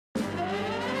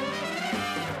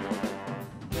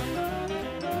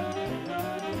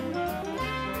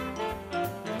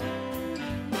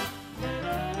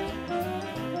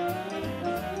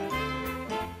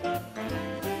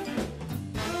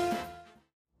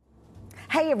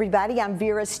Hey everybody, I'm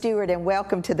Vera Stewart and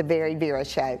welcome to the VeryVera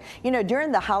Show. You know,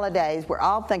 during the holidays, we're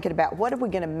all thinking about what are we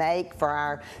going to make for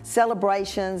our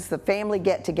celebrations, the family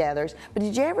get-togethers. But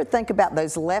did you ever think about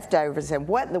those leftovers and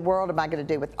what in the world am I going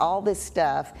to do with all this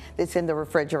stuff that's in the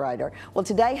refrigerator? Well,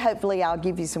 today, hopefully, I'll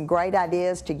give you some great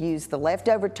ideas to use the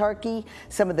leftover turkey,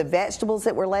 some of the vegetables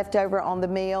that were left over on the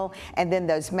meal, and then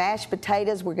those mashed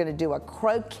potatoes. We're going to do a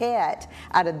croquette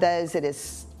out of those that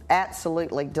is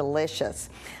absolutely delicious.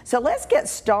 So let's get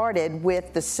started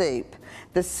with the soup.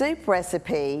 The soup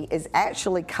recipe is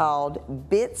actually called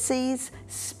Bitsi's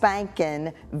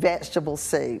Spankin vegetable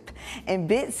soup. And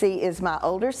Bitsi is my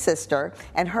older sister,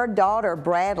 and her daughter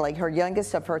Bradley, her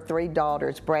youngest of her 3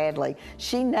 daughters, Bradley,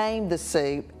 she named the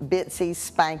soup Bitsi's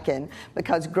Spankin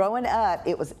because growing up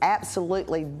it was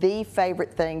absolutely the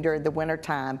favorite thing during the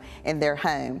wintertime in their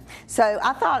home. So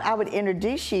I thought I would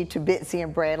introduce you to Bitsi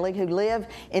and Bradley, who live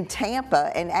in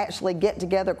Tampa and actually get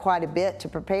together quite a bit to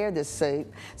prepare this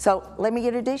soup. So let me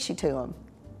introduce you to them.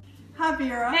 Hi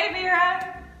Vera. Hey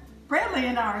Vera. Bradley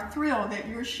and I are thrilled that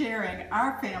you're sharing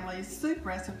our family's soup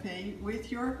recipe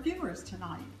with your viewers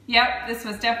tonight. Yep, this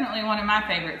was definitely one of my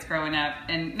favorites growing up,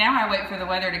 and now I wait for the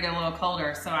weather to get a little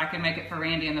colder so I can make it for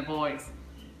Randy and the boys.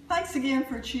 Thanks again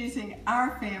for choosing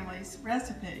our family's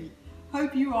recipe.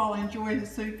 Hope you all enjoy the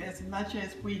soup as much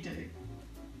as we do.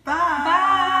 Bye!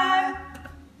 Bye!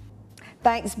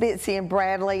 Thanks, Bitsi and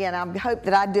Bradley, and I hope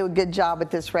that I do a good job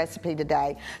with this recipe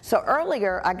today. So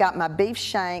earlier, I got my beef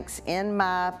shanks in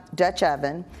my Dutch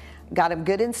oven, got them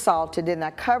good and salted, and I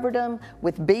covered them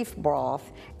with beef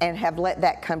broth and have let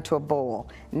that come to a boil.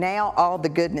 Now all the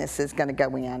goodness is going to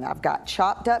go in. I've got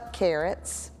chopped up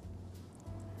carrots,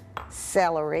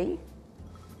 celery,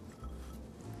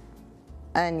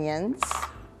 onions,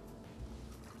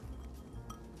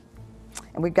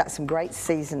 and we've got some great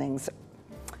seasonings.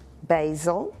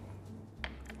 Basil,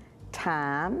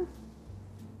 thyme,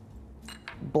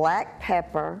 black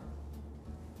pepper,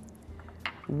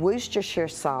 Worcestershire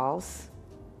sauce,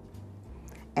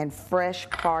 and fresh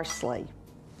parsley.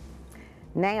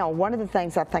 Now, one of the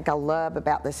things I think I love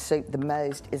about this soup the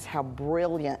most is how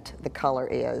brilliant the color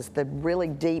is, the really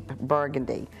deep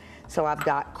burgundy. So I've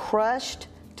got crushed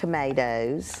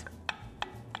tomatoes,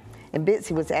 and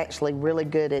Bitsi was actually really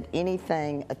good at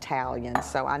anything Italian,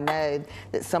 so I know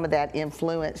that some of that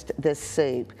influenced this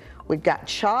soup. We've got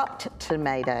chopped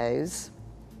tomatoes,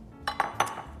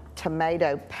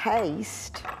 tomato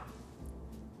paste.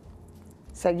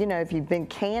 So, you know, if you've been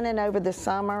canning over the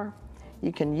summer,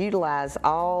 you can utilize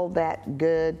all that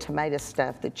good tomato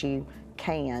stuff that you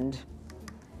canned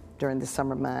during the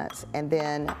summer months. And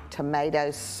then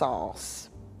tomato sauce.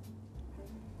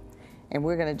 And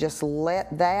we're going to just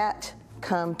let that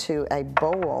come to a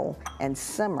boil and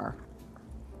simmer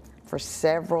for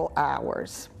several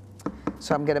hours.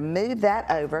 So I'm going to move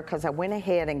that over because I went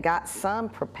ahead and got some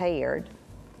prepared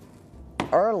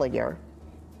earlier.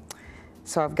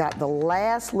 So I've got the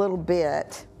last little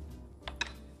bit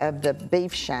of the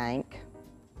beef shank.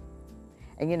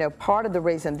 And you know, part of the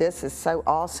reason this is so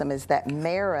awesome is that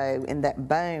marrow in that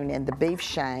bone in the beef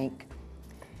shank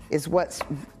is what's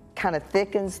kind of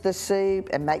thickens the soup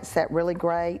and makes that really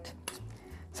great.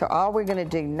 So all we're going to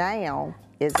do now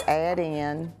is add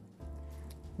in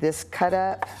this cut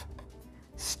up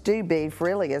stew beef.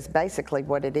 Really is basically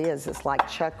what it is. It's like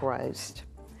chuck roast.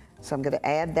 So I'm going to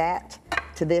add that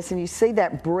to this, and you see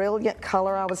that brilliant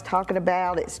color I was talking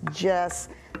about? It's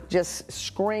just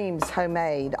screams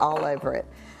homemade all over it.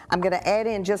 I'm going to add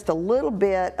in just a little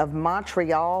bit of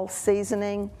Montreal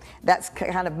seasoning. That's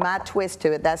kind of my twist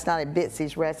to it. That's not a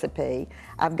Bitsi's recipe.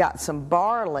 I've got some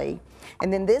barley.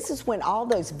 And then this is when all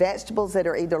those vegetables that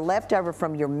are either left over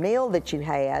from your meal that you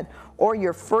had or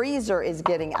your freezer is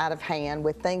getting out of hand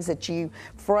with things that you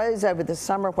froze over the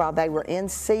summer while they were in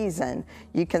season,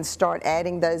 you can start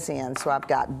adding those in. So I've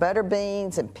got butter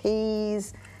beans and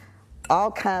peas,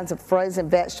 all kinds of frozen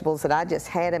vegetables that I just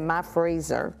had in my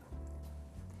freezer.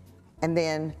 And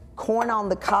then corn on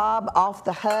the cob off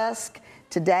the husk.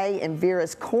 Today in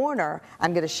Vera's Corner,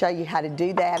 I'm going to show you how to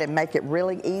do that and make it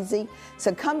really easy.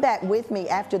 So come back with me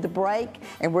after the break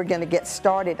and we're going to get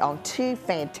started on 2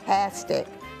 fantastic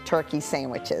turkey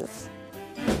sandwiches.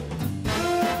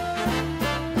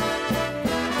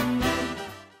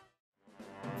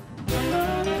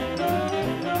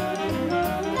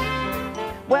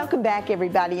 Welcome back,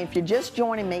 everybody. If you're just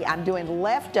joining me, I'm doing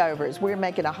leftovers. We're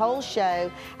making a whole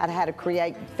show on how to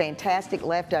create fantastic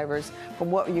leftovers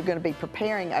from what you're going to be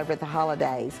preparing over the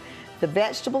holidays. The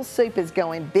vegetable soup is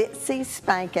going Bitsi,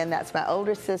 Spankin, that's my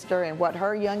older sister, and what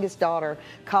her youngest daughter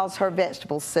calls her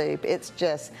vegetable soup. It's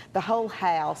just, the whole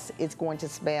house is going to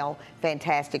smell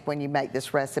fantastic when you make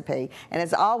this recipe. And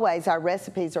as always, our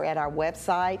recipes are at our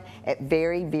website at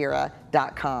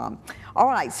VeryVera.com. All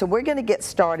right, so we're gonna get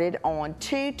started on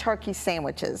 2 turkey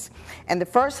sandwiches. And the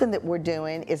first thing that we're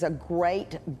doing is a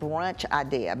great brunch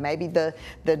idea. Maybe the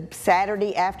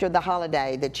Saturday after the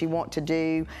holiday that you want to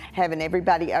do, having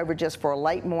everybody over just for a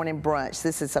late morning brunch.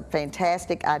 This is a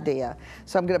fantastic idea.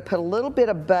 So I'm gonna put a little bit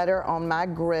of butter on my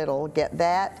griddle, get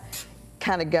that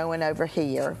kind of going over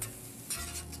here.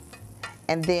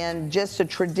 And then just a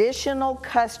traditional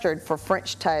custard for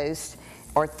French toast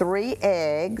are 3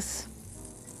 eggs.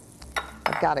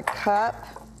 I've got a cup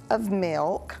of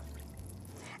milk,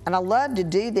 and I love to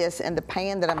do this in the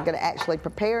pan that I'm going to actually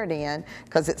prepare it in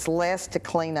because it's less to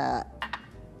clean up.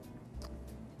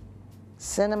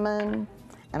 Cinnamon,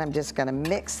 and I'm just going to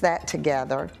mix that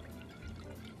together.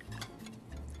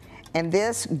 And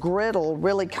this griddle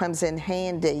really comes in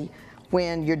handy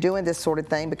when you're doing this sort of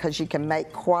thing because you can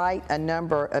make quite a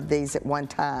number of these at one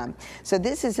time. So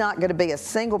this is not going to be a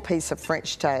single piece of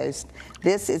French toast.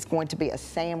 This is going to be a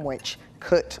sandwich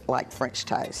cooked like French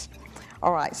toast.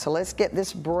 All right, so let's get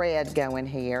this bread going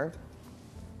here.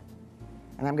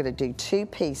 And I'm going to do 2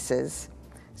 pieces.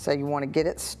 So you want to get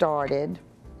it started.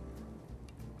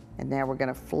 And now we're going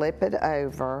to flip it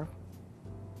over.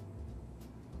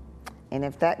 And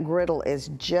if that griddle is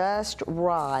just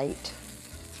right,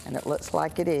 and it looks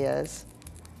like it is,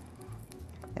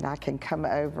 and I can come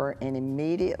over and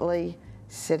immediately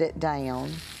sit it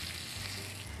down.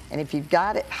 And if you've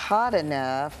got it hot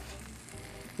enough,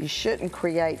 you shouldn't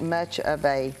create much of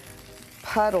a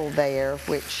puddle there,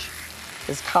 which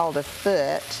is called a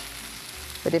foot.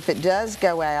 But if it does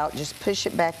go out, just push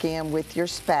it back in with your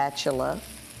spatula.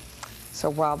 So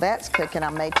while that's cooking, I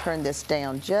may turn this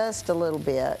down just a little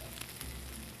bit.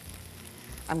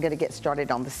 I'm going to get started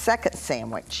on the second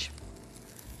sandwich.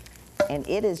 And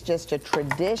it is just a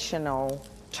traditional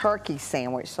turkey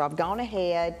sandwich. So I've gone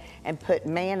ahead and put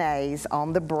mayonnaise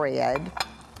on the bread.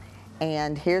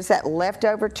 And here's that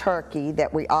leftover turkey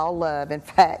that we all love. In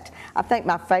fact, I think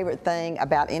my favorite thing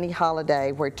about any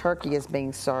holiday where turkey is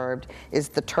being served is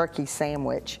the turkey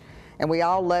sandwich. And we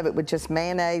all love it with just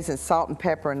mayonnaise and salt and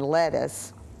pepper and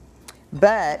lettuce.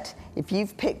 But if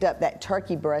you've picked up that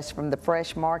turkey breast from the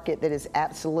fresh market that is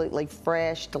absolutely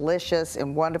fresh, delicious,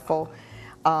 and wonderful,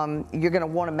 you're going to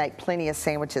want to make plenty of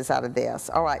sandwiches out of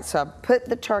this. All right, so I've put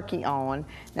the turkey on.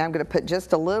 Now I'm going to put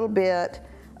just a little bit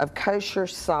of kosher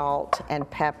salt and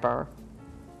pepper.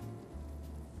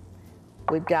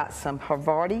 We've got some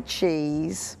Havarti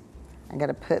cheese I'm going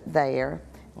to put there.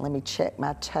 Let me check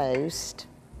my toast.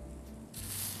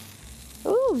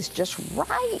 Ooh, it's just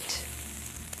right.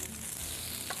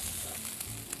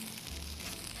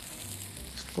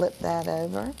 Flip that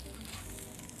over.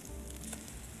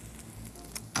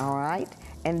 All right,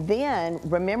 and then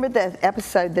remember the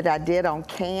episode that I did on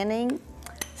canning,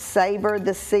 savor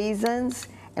the seasons,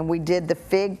 and we did the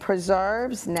fig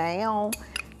preserves. Now,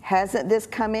 hasn't this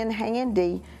come in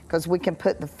handy because we can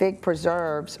put the fig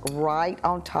preserves right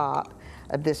on top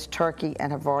of this turkey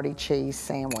and Havarti cheese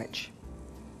sandwich.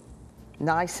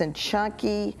 Nice and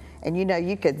chunky, and you know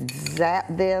you could zap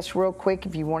this real quick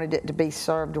if you wanted it to be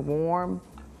served warm.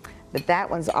 But that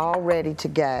one's all ready to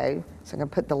go. So I'm going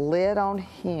to put the lid on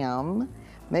him,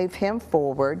 move him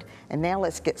forward, and now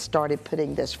let's get started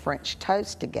putting this French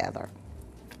toast together.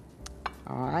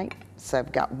 All right, so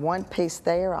I've got 1 piece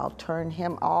there. I'll turn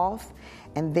him off.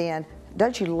 And then,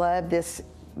 don't you love this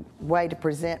way to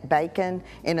present bacon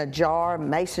in a jar,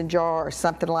 mason jar, or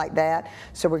something like that?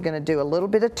 So we're going to do a little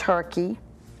bit of turkey.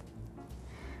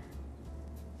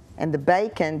 And the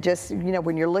bacon, just, you know,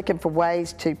 when you're looking for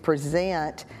ways to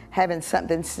present, having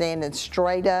something standing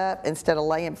straight up instead of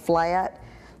laying flat.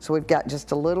 So we've got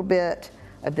just a little bit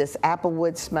of this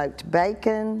applewood smoked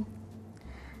bacon.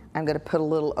 I'm going to put a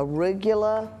little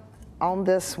arugula on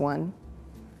this one.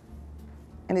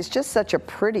 And it's just such a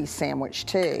pretty sandwich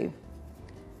too.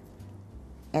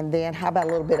 And then how about a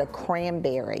little bit of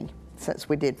cranberry, since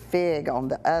we did fig on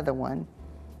the other one.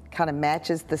 Kind of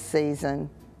matches the season.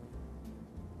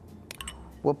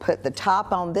 We'll put the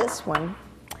top on this one,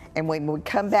 and when we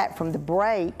come back from the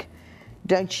break,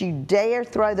 don't you dare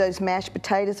throw those mashed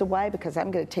potatoes away because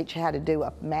I'm going to teach you how to do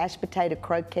a mashed potato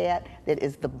croquette that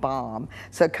is the bomb.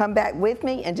 So come back with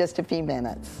me in just a few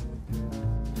minutes.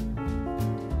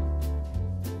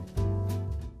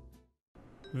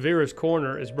 Vera's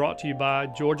Corner is brought to you by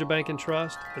Georgia Bank and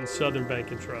Trust and Southern Bank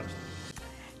and Trust.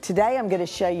 Today I'm going to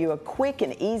show you a quick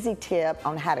and easy tip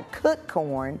on how to cook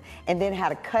corn and then how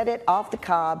to cut it off the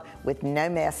cob with no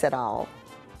mess at all.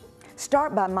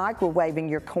 Start by microwaving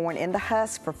your corn in the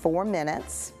husk for 4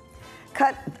 minutes.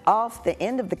 Cut off the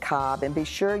end of the cob and be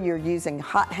sure you're using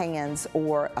hot hands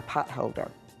or a pot holder.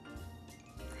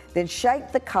 Then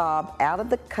shake the cob out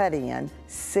of the cut-in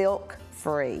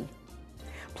silk-free.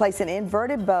 Place an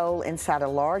inverted bowl inside a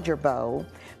larger bowl.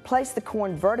 Place the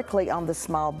corn vertically on the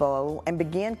small bowl and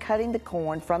begin cutting the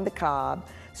corn from the cob,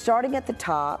 starting at the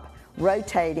top,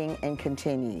 rotating, and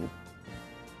continue.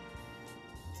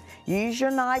 Use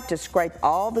your knife to scrape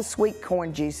all the sweet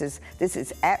corn juices. This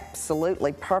is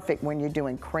absolutely perfect when you're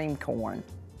doing cream corn.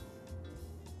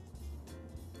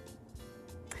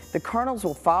 The kernels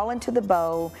will fall into the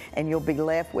bowl and you'll be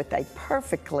left with a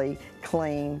perfectly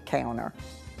clean counter.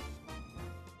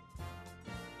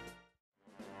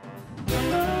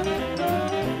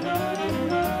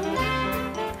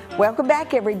 Welcome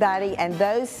back, everybody, and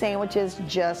those sandwiches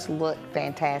just look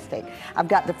fantastic. I've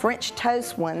got the French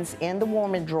toast ones in the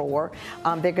warming drawer.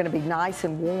 They're going to be nice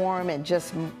and warm and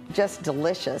just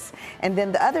delicious. And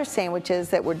then the other sandwiches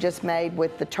that were just made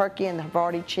with the turkey and the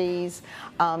Havarti cheese,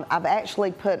 I've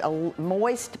actually put a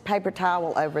moist paper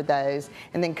towel over those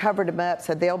and then covered them up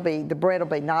so the bread will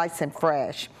be nice and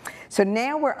fresh. So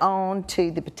now we're on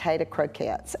to the potato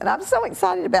croquettes. And I'm so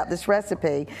excited about this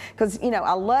recipe because, you know,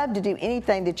 I love to do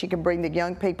anything that you can bring the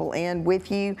young people in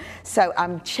with you. So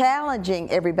I'm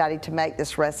challenging everybody to make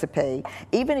this recipe.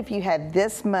 Even if you have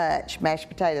this much mashed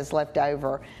potatoes left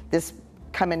over this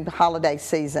coming holiday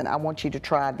season, I want you to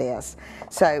try this.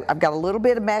 So I've got a little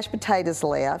bit of mashed potatoes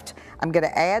left. I'm going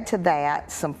to add to that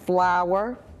some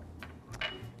flour,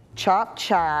 chopped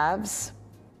chives,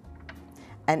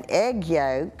 an egg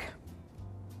yolk,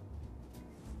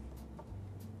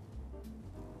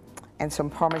 and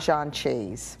some Parmesan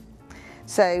cheese.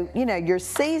 So, you know, your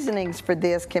seasonings for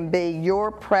this can be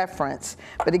your preference,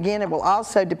 but again, it will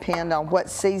also depend on what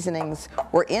seasonings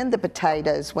were in the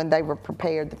potatoes when they were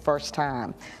prepared the first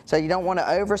time. So you don't want to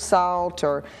oversalt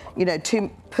or, you know,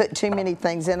 put too many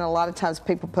things in. A lot of times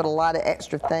people put a lot of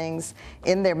extra things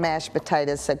in their mashed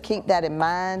potatoes, so keep that in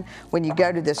mind when you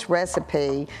go to this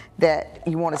recipe that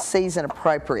you want to season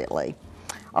appropriately.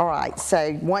 All right,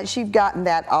 so once you've gotten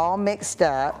that all mixed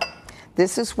up,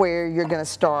 this is where you're going to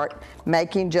start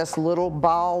making just little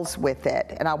balls with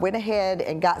it. And I went ahead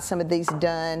and got some of these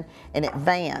done in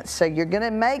advance. So you're going to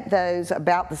make those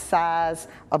about the size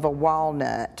of a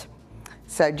walnut.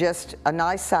 So just a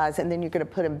nice size, and then you're going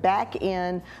to put them back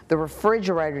in the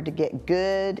refrigerator to get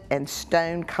good and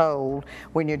stone cold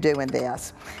when you're doing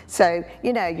this. So,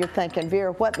 you know, you're thinking,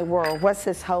 Vera, what in the world? What's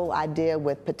this whole idea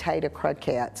with potato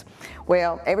croquettes?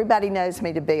 Well, everybody knows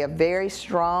me to be a very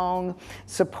strong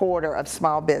supporter of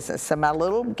small business. So my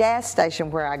little gas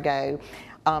station where I go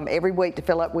every week to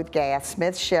fill up with gas,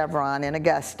 Smith Chevron in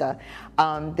Augusta,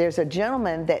 there's a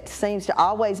gentleman that seems to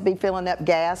always be filling up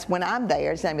gas when I'm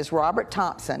there. His name is Robert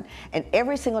Thompson, and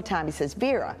every single time he says,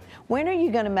 Vera, when are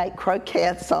you going to make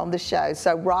croquettes on the show?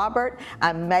 So Robert,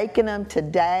 I'm making them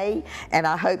today, and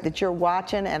I hope that you're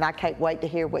watching, and I can't wait to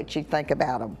hear what you think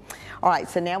about them. All right,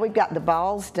 so now we've got the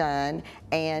balls done,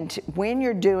 and when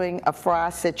you're doing a fry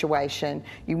situation,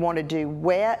 you want to do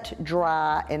wet,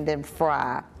 dry, and then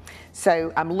fry.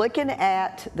 So I'm looking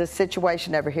at the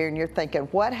situation over here and you're thinking,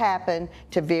 what happened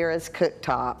to Vera's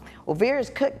cooktop? Well, Vera's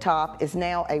cooktop is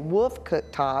now a Wolf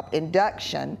cooktop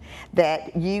induction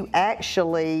that you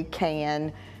actually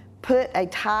can put a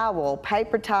towel,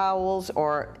 paper towels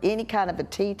or any kind of a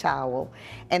tea towel,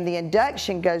 and the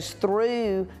induction goes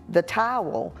through the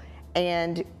towel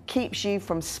and keeps you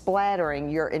from splattering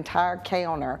your entire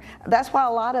counter. That's why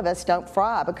a lot of us don't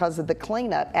fry, because of the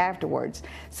cleanup afterwards.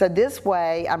 So this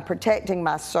way I'm protecting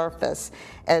my surface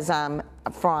as I'm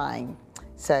frying.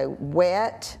 So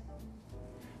wet,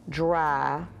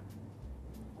 dry,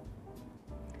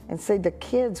 and see, the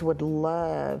kids would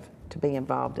love to be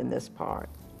involved in this part.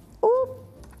 Ooh.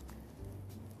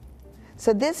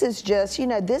 So this is just, you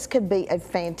know, this could be a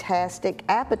fantastic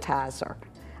appetizer.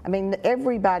 I mean,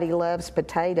 everybody loves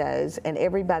potatoes and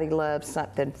everybody loves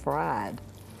something fried.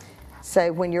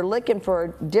 So when you're looking for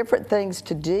different things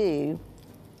to do,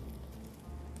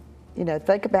 you know,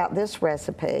 think about this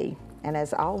recipe. And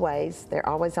as always, they're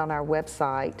always on our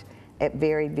website at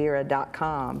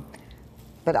VeryVera.com.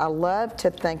 But I love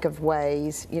to think of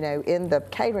ways, you know, in the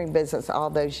catering business all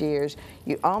those years,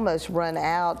 you almost run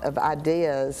out of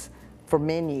ideas for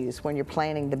menus when you're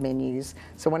planning the menus.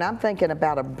 So when I'm thinking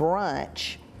about a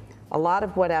brunch, a lot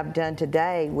of what I've done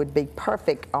today would be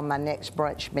perfect on my next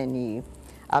brunch menu.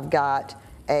 I've got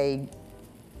a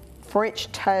French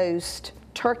toast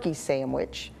turkey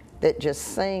sandwich that just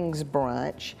sings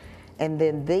brunch. And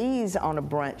then these on a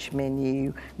brunch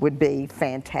menu would be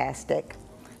fantastic.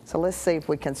 So let's see if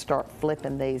we can start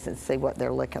flipping these and see what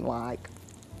they're looking like.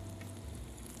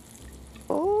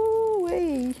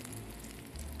 Ooh-wee.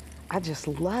 I just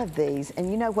love these.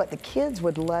 And you know what? The kids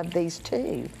would love these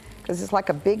too, because it's like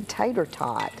a big tater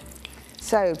tot.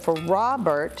 So for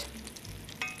Robert,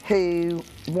 who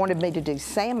wanted me to do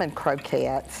salmon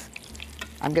croquettes,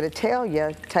 I'm going to tell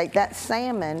you, take that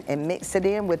salmon and mix it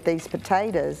in with these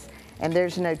potatoes, and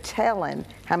there's no telling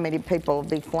how many people will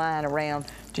be flying around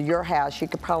to your house. You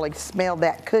could probably smell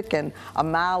that cooking a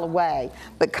mile away.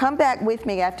 But come back with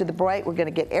me after the break. We're going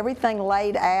to get everything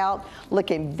laid out,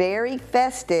 looking very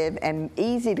festive and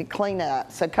easy to clean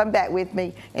up. So come back with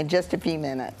me in just a few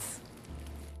minutes.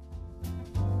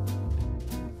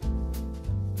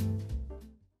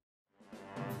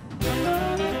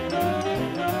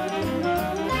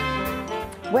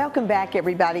 Welcome back,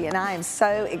 everybody, and I am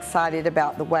so excited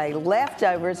about the way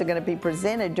leftovers are going to be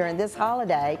presented during this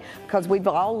holiday, because we've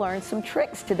all learned some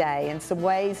tricks today and some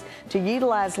ways to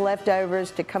utilize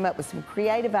leftovers to come up with some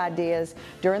creative ideas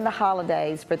during the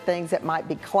holidays for things that might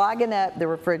be clogging up the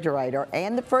refrigerator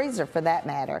and the freezer for that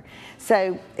matter.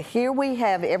 So here we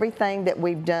have everything that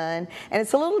we've done, and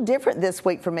it's a little different this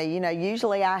week for me. You know,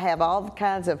 usually I have all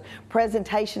kinds of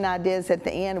presentation ideas at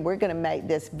the end. We're going to make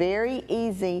this very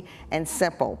easy and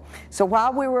simple. So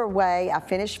while we were away, I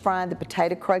finished frying the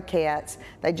potato croquettes.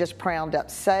 They just browned up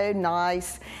so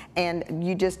nice, and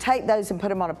you just take those and put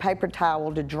them on a paper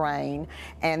towel to drain,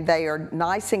 and they are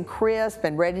nice and crisp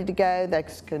and ready to go. They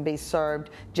can be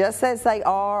served just as they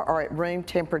are or at room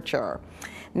temperature.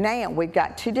 Now, we've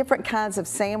got two different kinds of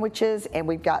sandwiches, and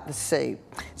we've got the soup.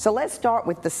 So let's start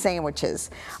with the sandwiches.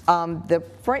 The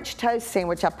French toast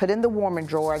sandwich I put in the warming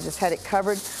drawer. I just had it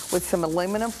covered with some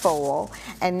aluminum foil,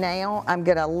 and now I'm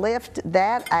going to lift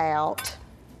that out.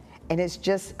 And it's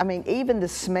just, I mean, even the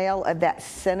smell of that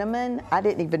cinnamon, I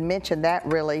didn't even mention that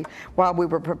really while we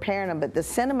were preparing them, but the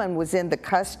cinnamon was in the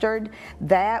custard,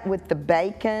 that with the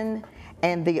bacon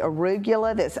and the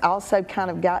arugula that's also kind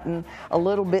of gotten a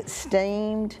little bit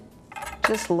steamed.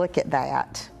 Just look at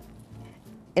that.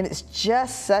 And it's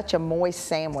just such a moist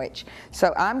sandwich.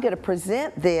 So I'm going to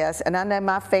present this, and I know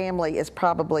my family is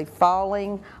probably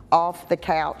falling off the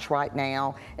couch right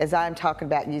now as I'm talking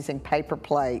about using paper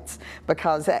plates,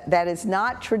 because that is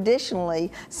not traditionally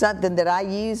something that I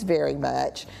use very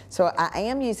much. So I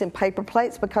am using paper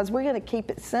plates because we're going to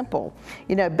keep it simple.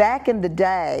 You know, back in the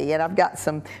day, and I've got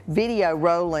some video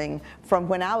rolling from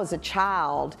when I was a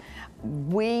child,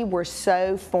 we were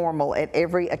so formal at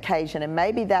every occasion, and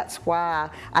maybe that's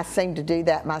why I seem to do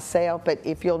that myself. But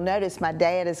if you'll notice, my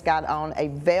dad has got on a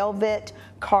velvet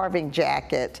carving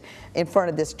jacket in front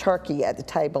of this turkey at the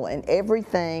table, and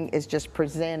everything is just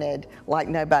presented like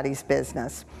nobody's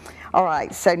business. All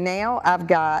right, so now I've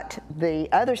got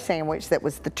the other sandwich that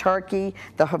was the turkey,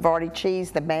 the Havarti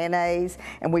cheese, the mayonnaise,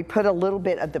 and we put a little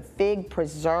bit of the fig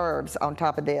preserves on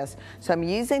top of this. So I'm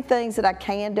using things that I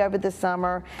canned over the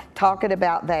summer, talking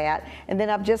about that, and then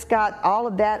I've just got all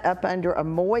of that up under a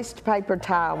moist paper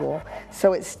towel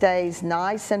so it stays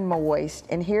nice and moist.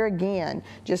 And here again,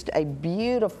 just a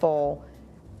beautiful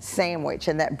sandwich,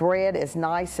 and that bread is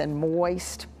nice and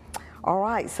moist. All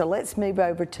right, so let's move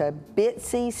over to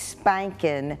Bitsi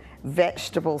Spankin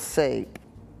vegetable soup.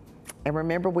 And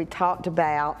remember, we talked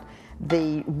about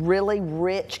the really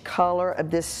rich color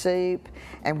of this soup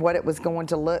and what it was going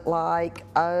to look like.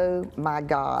 Oh my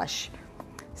gosh.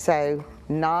 So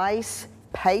nice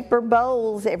paper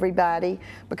bowls, everybody,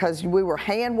 because we were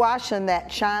hand washing that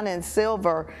china and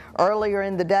silver earlier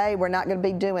in the day. We're not going to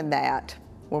be doing that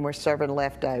when we're serving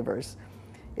leftovers.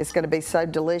 It's going to be so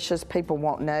delicious, people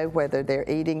won't know whether they're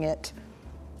eating it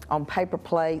on paper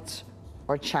plates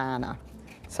or china.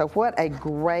 So what a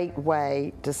great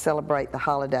way to celebrate the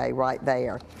holiday right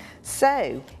there.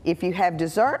 So if you have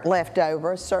dessert left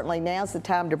over, certainly now's the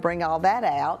time to bring all that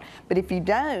out. But if you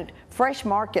don't, Fresh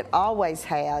Market always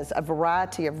has a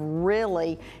variety of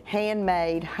really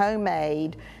handmade,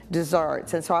 homemade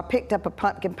desserts. And so I picked up a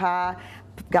pumpkin pie,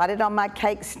 got it on my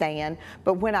cake stand,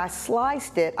 but when I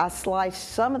sliced it, I sliced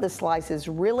some of the slices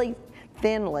really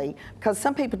thinly, because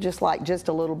some people just like just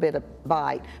a little bit of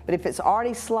bite. But if it's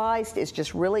already sliced, it's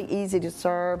just really easy to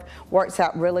serve, works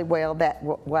out really well that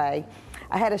way.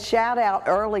 I had a shout out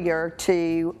earlier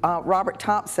to Robert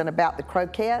Thompson about the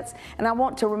croquettes, and I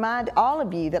want to remind all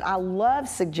of you that I love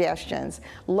suggestions,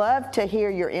 love to hear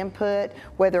your input,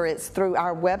 whether it's through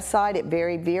our website at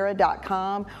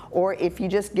VeryVera.com, or if you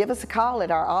just give us a call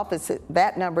at our office,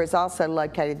 that number is also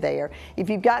located there. If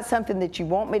you've got something that you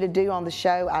want me to do on the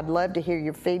show, I'd love to hear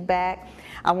your feedback.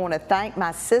 I want to thank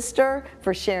my sister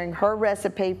for sharing her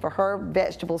recipe for her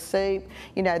vegetable soup.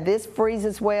 You know, this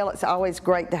freezes well. It's always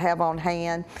great to have on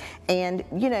hand. And,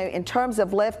 you know, in terms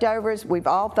of leftovers, we've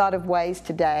all thought of ways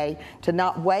today to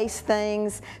not waste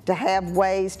things, to have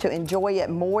ways to enjoy it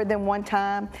more than one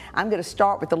time. I'm going to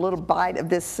start with a little bite of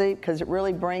this soup because it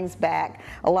really brings back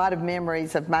a lot of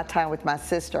memories of my time with my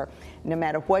sister. No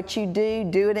matter what you do,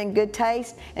 do it in good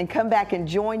taste, and come back and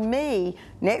join me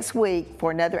next week for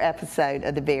another episode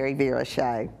of the VeryVera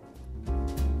Show.